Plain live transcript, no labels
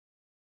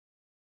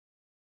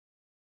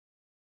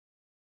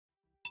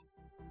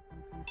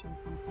Pick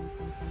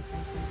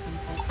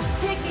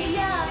me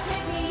up,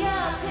 pick me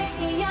up, pick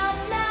me up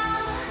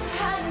now.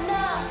 Had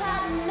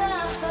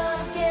enough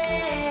of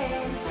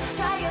games.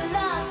 Try your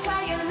luck,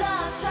 try your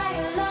luck, try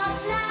your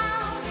luck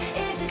now.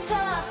 Is it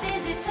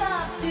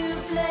tough to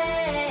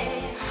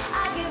play?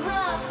 I get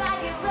rough,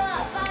 I get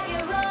rough, I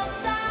get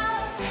roughed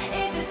out.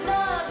 If it's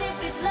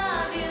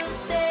love, you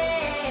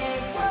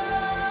stay. Whoa.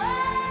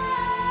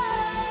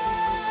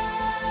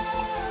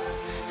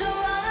 Don't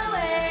run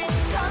away,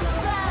 come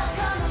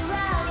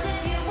around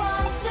if you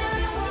want to.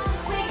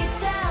 We get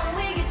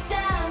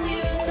down,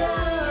 you know.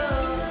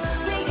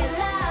 We get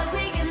loud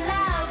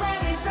when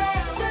we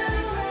break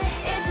through.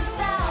 It's a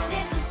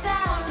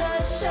sound, a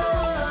show.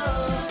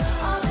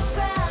 On the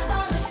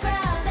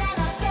ground, and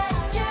I'll get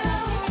you.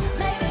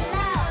 Make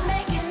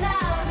it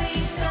loud, we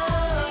go.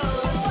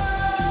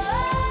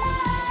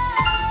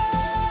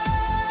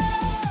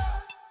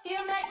 You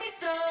make me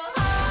so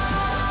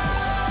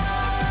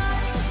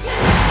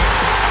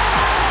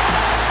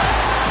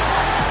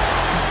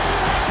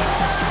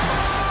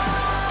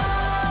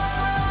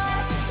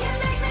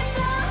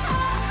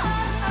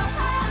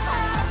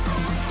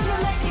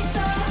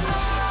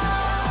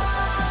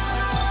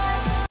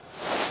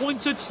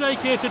Points at stake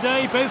here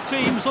today. Both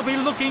teams will be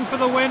looking for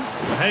the win.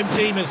 The home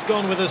team has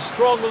gone with a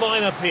strong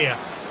lineup here.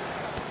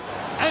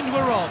 And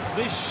we're off.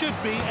 This should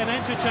be an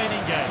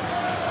entertaining game.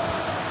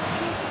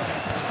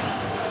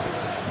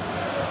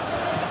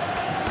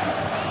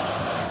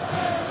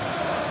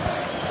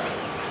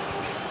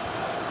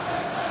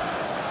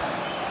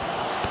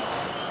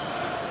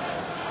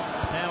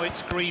 Now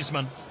it's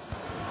Griezmann.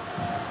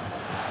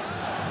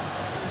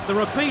 They're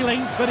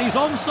appealing, but he's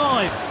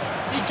onside.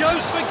 He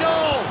goes for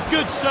goal.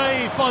 Good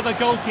save by the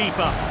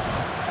goalkeeper.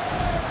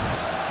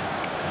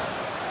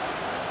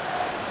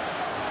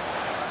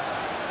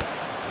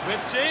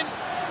 Whipped in.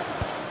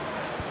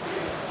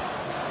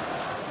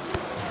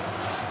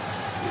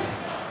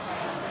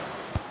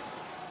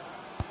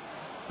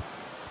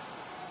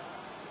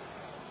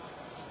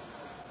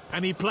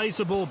 And he plays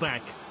the ball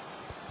back.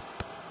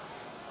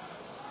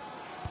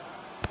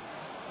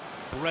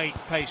 Great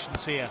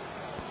patience here.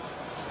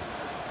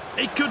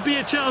 It could be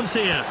a chance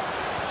here.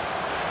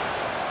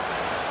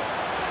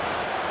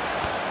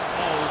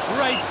 Oh,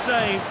 great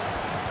save.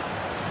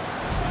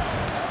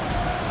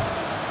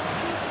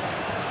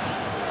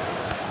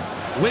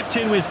 Whipped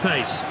in with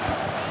pace.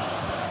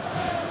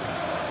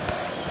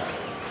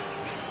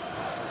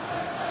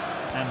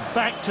 And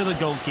back to the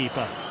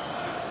goalkeeper.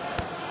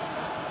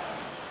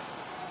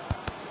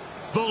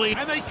 Volley.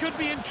 And they could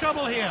be in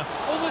trouble here.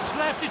 All that's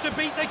left is to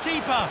beat the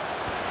keeper.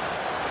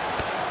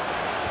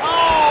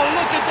 Oh,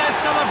 look at their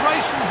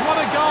celebrations. What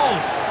a goal.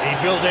 He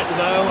drilled it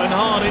low and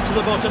hard into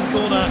the bottom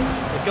corner.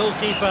 The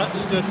goalkeeper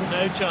stood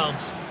no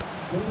chance.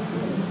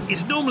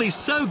 He's normally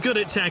so good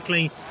at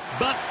tackling,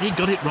 but he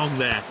got it wrong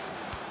there.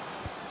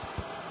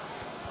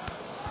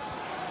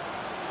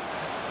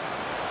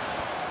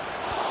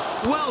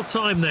 Well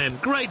timed then.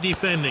 Great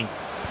defending.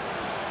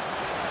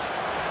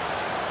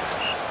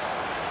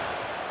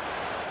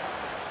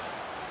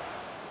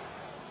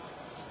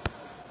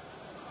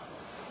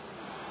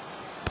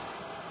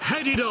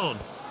 Headed on.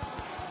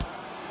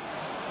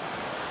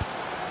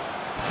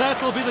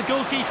 That'll be the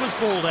goalkeeper's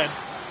ball then.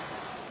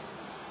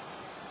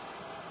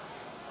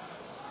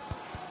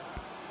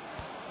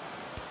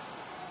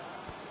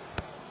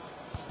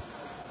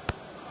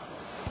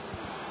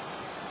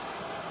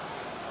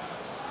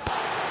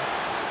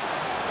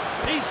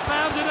 He's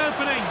found an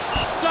opening.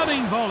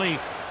 Stunning volley.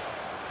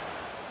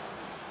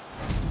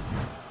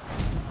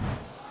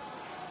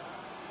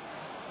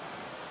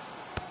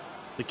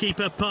 The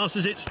keeper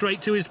passes it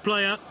straight to his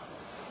player.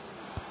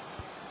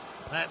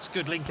 That's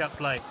good link-up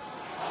play.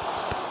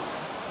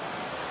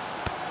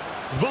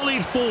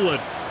 Volleyed forward.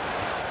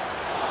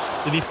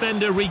 The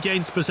defender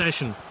regains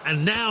possession.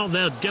 And now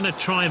they're going to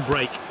try and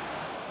break.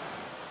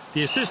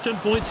 The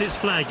assistant points its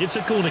flag. It's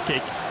a corner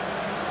kick.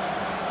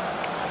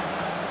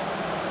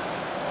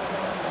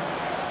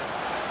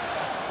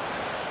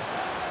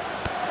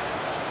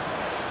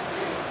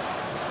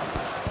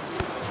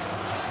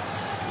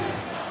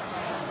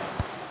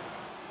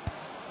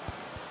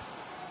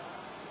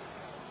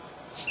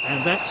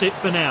 And that's it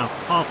for now,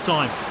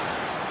 half-time.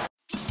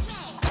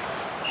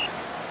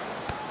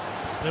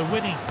 They're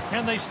winning.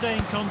 Can they stay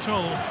in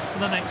control for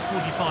the next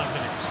 45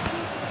 minutes?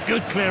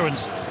 Good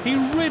clearance. He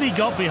really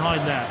got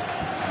behind that.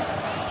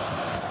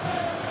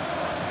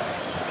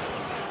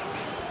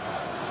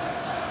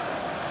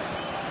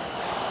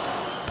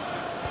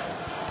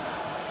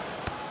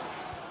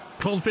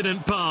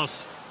 Confident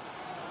pass.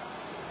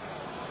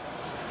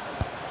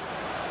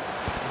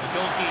 The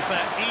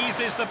goalkeeper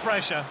eases the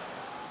pressure.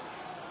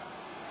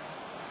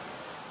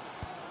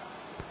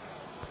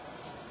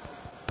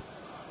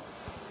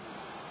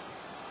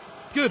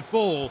 Good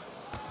ball.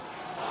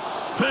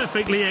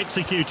 Perfectly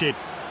executed.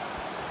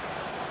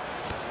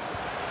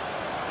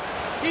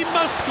 He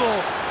must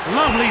score.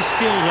 Lovely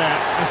skill there.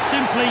 A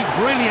simply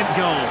brilliant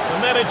goal. The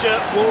manager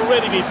will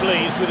already be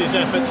pleased with his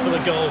efforts for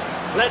the goal.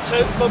 Let's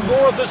hope for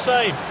more of the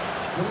same.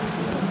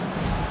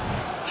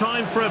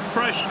 Time for a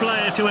fresh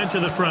player to enter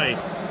the fray.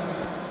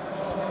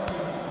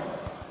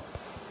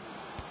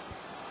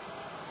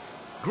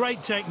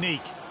 Great technique.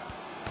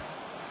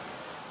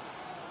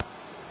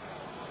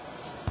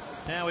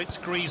 Now it's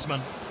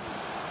Griezmann.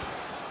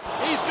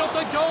 He's got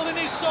the goal in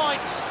his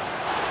sights.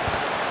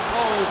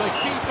 Oh, the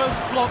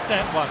keeper's blocked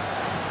that one.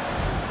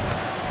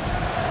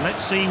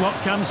 Let's see what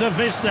comes of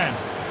this then.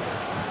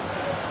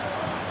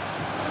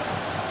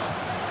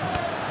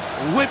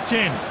 Whipped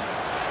in.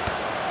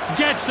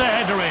 Gets the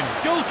header in.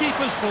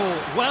 Goalkeeper's ball.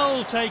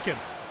 Well taken.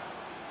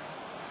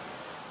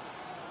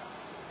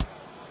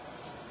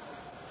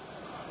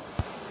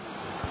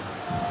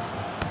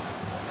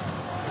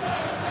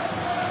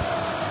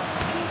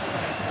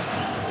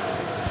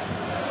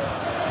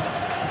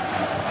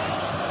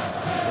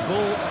 The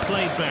ball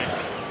played back.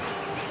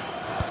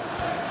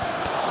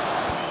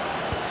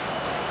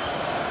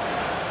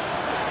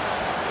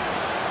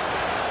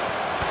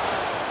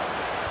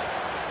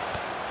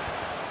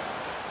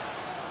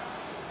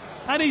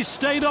 And he's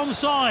stayed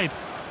onside.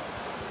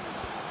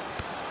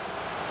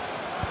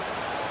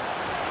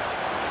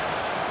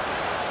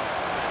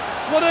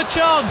 What a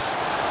chance!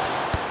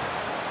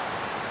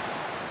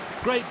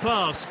 Great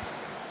pass.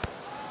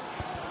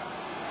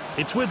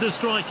 It's with the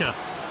striker.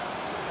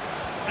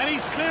 And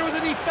he's clear of the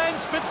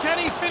defence, but can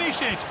he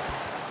finish it?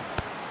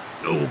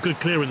 Oh, good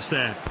clearance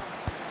there.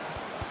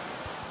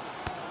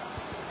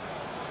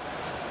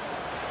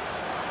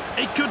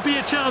 It could be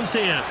a chance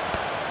here.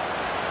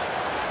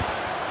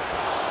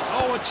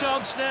 Oh, a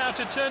chance now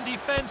to turn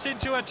defence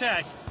into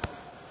attack.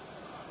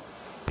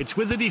 It's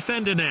with the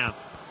defender now.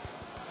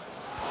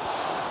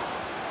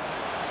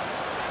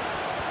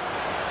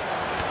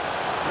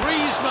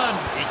 Griezmann,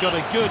 he's got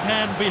a good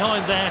hand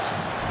behind that.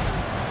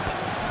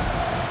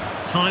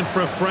 Time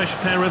for a fresh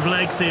pair of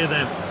legs here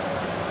then.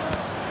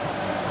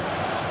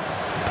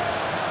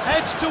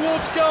 Heads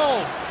towards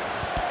goal.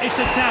 It's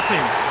a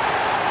tap-in.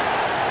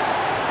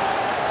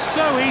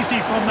 So easy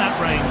from that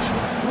range.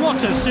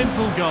 What a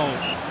simple goal.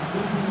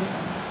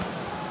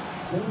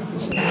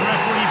 The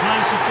referee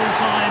blows for full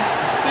time.